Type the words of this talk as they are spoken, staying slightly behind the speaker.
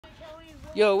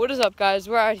Yo, what is up, guys?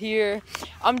 We're out here.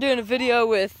 I'm doing a video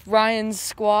with Ryan's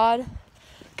squad.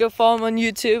 Go follow him on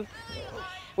YouTube.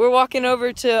 We're walking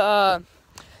over to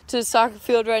the soccer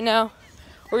field right now.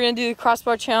 We're gonna do the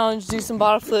crossbar challenge, do some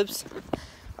bottle flips.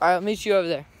 All right, I'll meet you over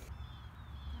there.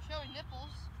 You're showing nipples.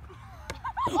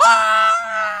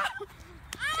 Ah!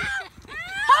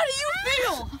 How do you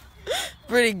feel?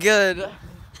 Pretty good.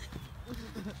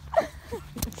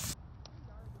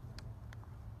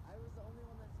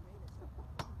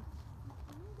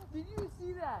 Did you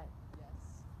see that? Yes.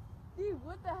 Dude,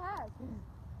 what the heck?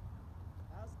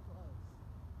 That was close.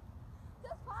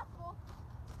 Just possible.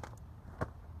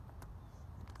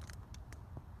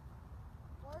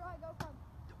 Where do I go from?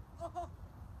 Oh,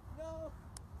 no.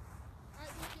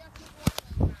 Alright, you have to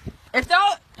walk. If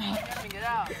that get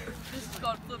out. This is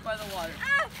called flip by the water.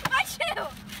 Ah, my shoe!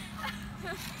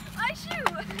 My shoe!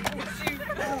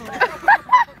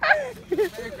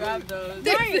 Better grab those.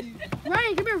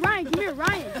 Ryan, come here,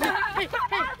 Ryan. Hey,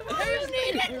 who's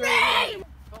needed me?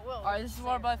 Alright, this is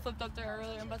water I flipped up there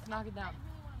earlier. I'm about to knock it down.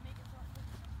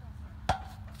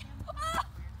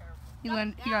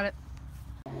 You got it.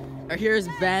 Alright, here's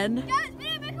Ben. Guys,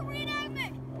 make a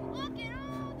reenactment. Look at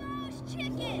all those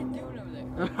chickens.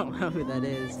 I don't know who that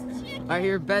is. Alright,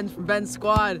 here Ben from Ben's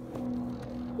squad.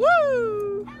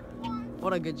 Woo!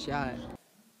 What a good shot.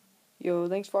 Yo,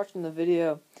 thanks for watching the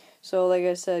video. So, like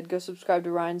I said, go subscribe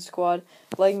to Ryan's squad.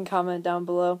 Like and comment down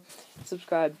below.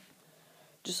 Subscribe.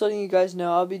 Just letting you guys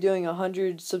know, I'll be doing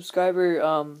 100 subscriber,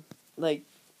 like,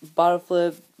 bottle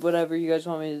flip, whatever you guys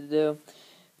want me to do.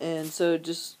 And so,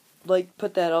 just, like,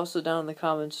 put that also down in the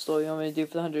comments, just what you want me to do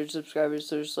for the 100 subscribers.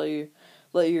 So, just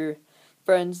let your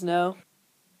friends know.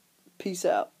 Peace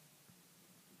out.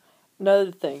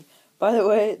 Another thing. By the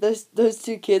way, those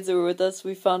two kids that were with us,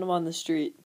 we found them on the street.